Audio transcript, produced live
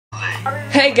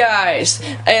Hey guys,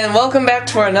 and welcome back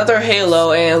to another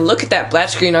Halo, and look at that black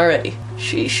screen already.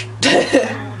 Sheesh.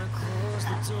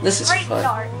 This is Great fun.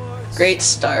 start. Great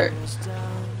start.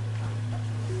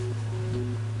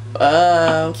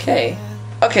 Okay.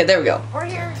 Okay, there we go. We're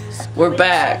here. We're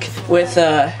back with,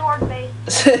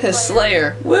 Sword-based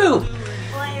Slayer. Woo!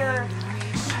 Slayer.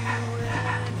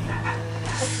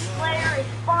 The Slayer is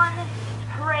fun. It's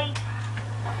great.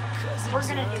 We're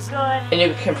gonna do good. And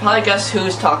you can probably guess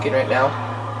who's talking right now.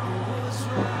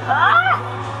 Ah!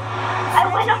 I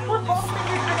went up with both of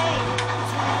your grenades.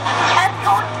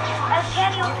 As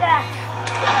Candy attack.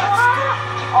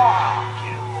 Ah!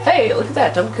 Aw. Hey, look at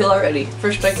that, double kill already.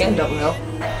 First strike and double kill.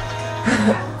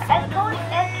 As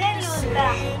Candy was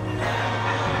back.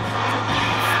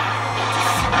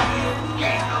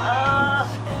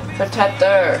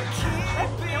 Protector.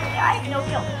 I have no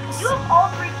kill. You have all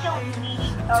 3 kills, me.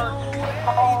 Or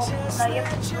all. No, you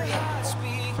have 3.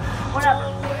 What up?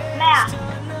 Matt.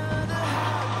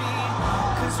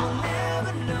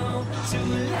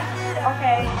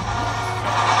 Okay.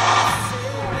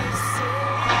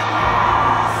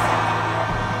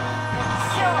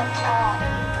 Kill it all.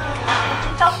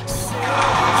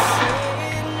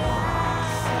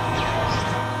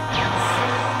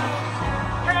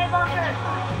 Grenade launcher.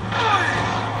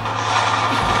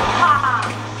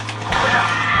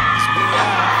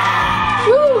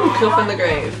 Woo! Kill from the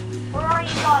grave. Where are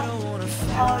you, God?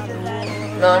 Oh, you're dead.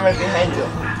 No, I'm right behind you.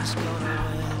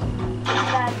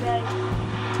 Bad guy.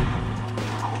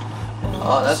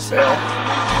 Oh, that's fail.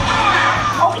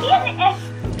 Oh, he has an S.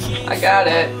 I got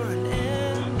it.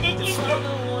 Did you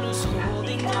just...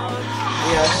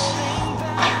 Yes.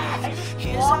 I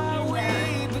just walked in there.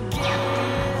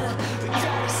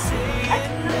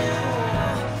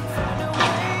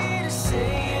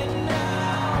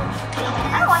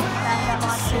 I don't like that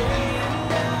much.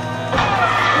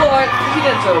 What? He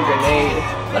didn't throw a grenade.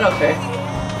 But okay.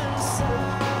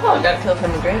 Oh, I got a kill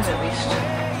from the graves at least.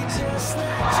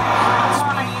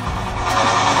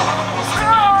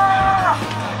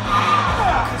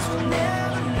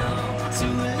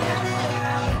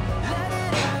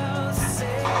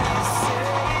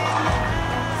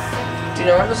 Do you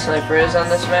know where the sniper is on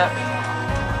this map?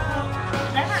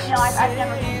 I've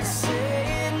never seen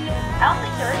it. I don't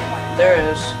think there is one. There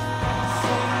is.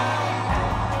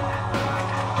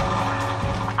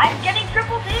 I'm getting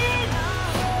triple teamed!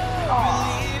 Oh.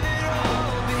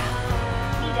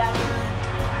 He died.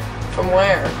 From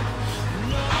where?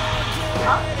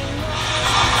 Huh?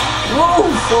 Whoa,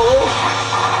 fool!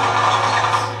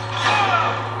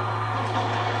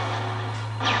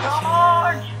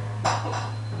 George!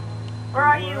 Where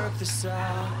are you?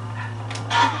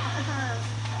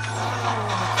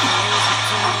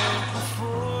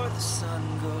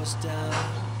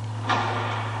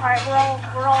 Alright,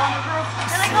 we're all on the group.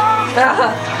 Here they go!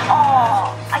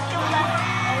 Oh, I killed them.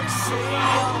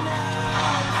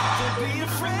 Did we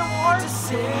win the war?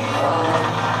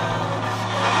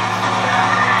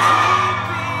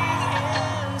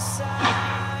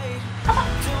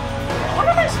 What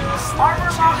are those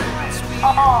armor boxes?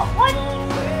 Oh, what?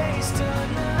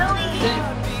 Really?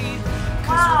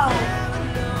 Wow.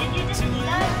 Did you just see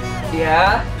that?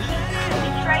 Yeah? He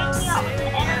trained me up with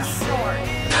an energy sword.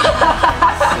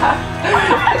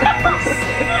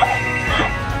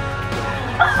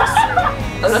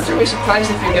 I'm not sure we're surprised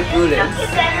if you get booted. His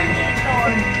energy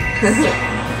sword.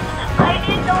 I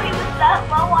didn't know he was that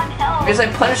low on health. Because I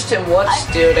punched him once,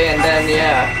 dude, and then,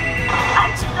 yeah.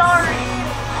 I'm sorry.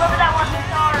 Whoever that was, I'm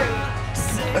sorry.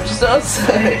 I'm so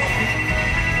sorry.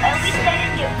 At least I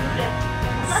didn't get booted.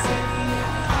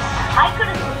 I could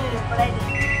have booted him, but I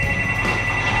didn't.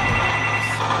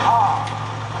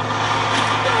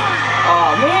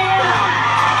 Oh man!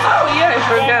 Oh yeah, I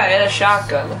forgot. I had a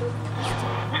shotgun.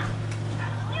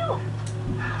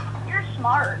 You're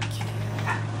smart.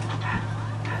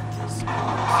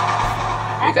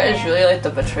 You guys really like to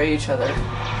betray each other.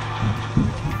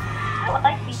 I would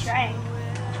like betraying.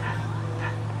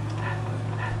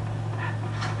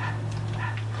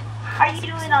 How are you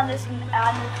doing on this game?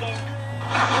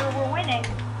 We're winning.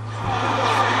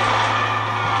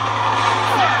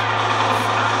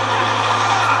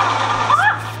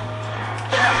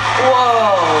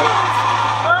 Whoa!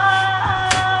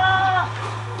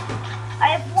 I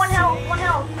have one health.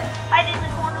 Hide in the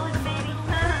corner like a baby.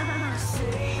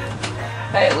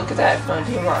 Hey, look at that. Found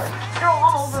DMR. They're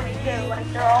all over me too. Like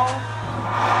they're all.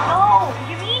 No,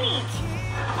 you meanie.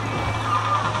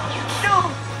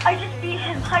 Dude, I just beat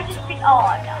him. Oh,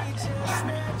 I got it.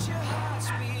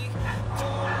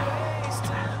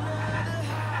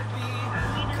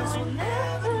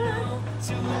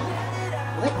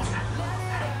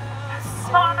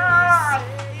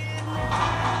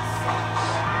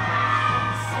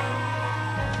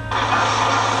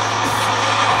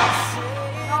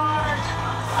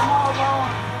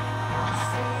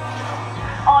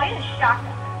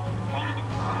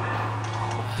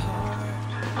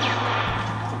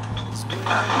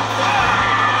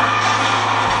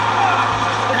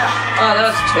 Oh, that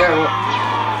was terrible.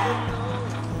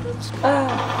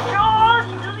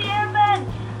 George, do the airbend!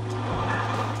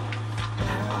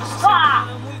 Ah!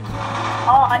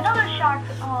 Oh, another shark.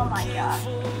 Oh my gosh.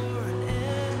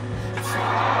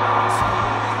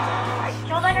 Alright,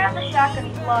 kill that guy with the shotgun,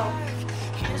 he's low.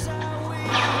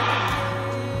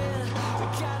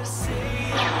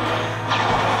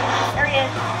 There he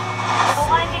is. Don't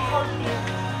want to get close to you.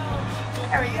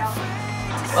 There we go.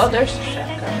 Oh, there's the Did you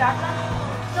take the shotgun. shotgun?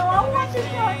 No, I want the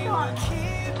shotgun.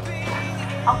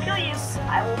 I'll kill you.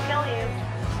 I will kill you.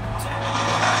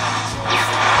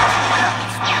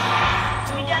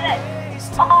 We did it.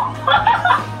 Oh.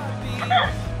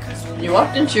 You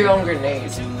walked into your own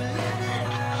grenade.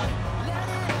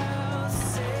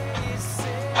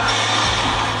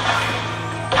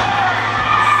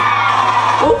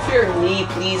 Go for your knee,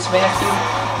 please, Matthew.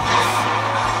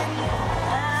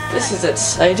 This is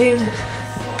exciting.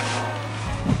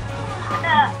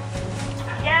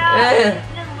 Yeah. Eh. You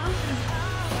didn't lose.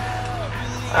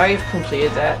 I've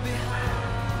completed that.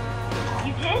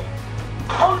 You did?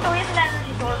 Oh, so he has an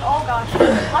energy sword. Oh gosh.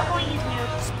 Luckily he's new.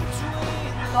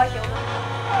 So I killed him.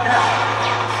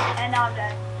 And now I'm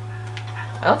dead.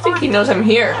 I don't think he knows I'm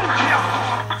here.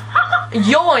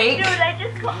 Yoink! Dude,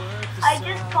 I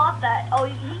just caught that. Oh,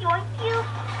 he yoinked you?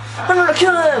 I'm gonna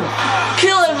kill him!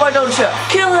 Kill him, why don't you?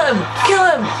 Kill him! Kill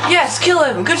him! Yes, kill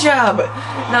him! Good job!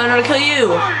 Now I'm gonna kill you!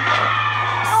 No,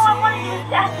 I wanted to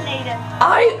assassinate him.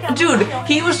 Dude,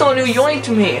 he was the one who yoinked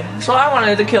me, so I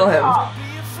wanted to kill him. Oh.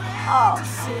 Oh.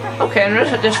 Okay, I'm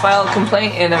gonna just file a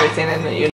complaint and everything, and you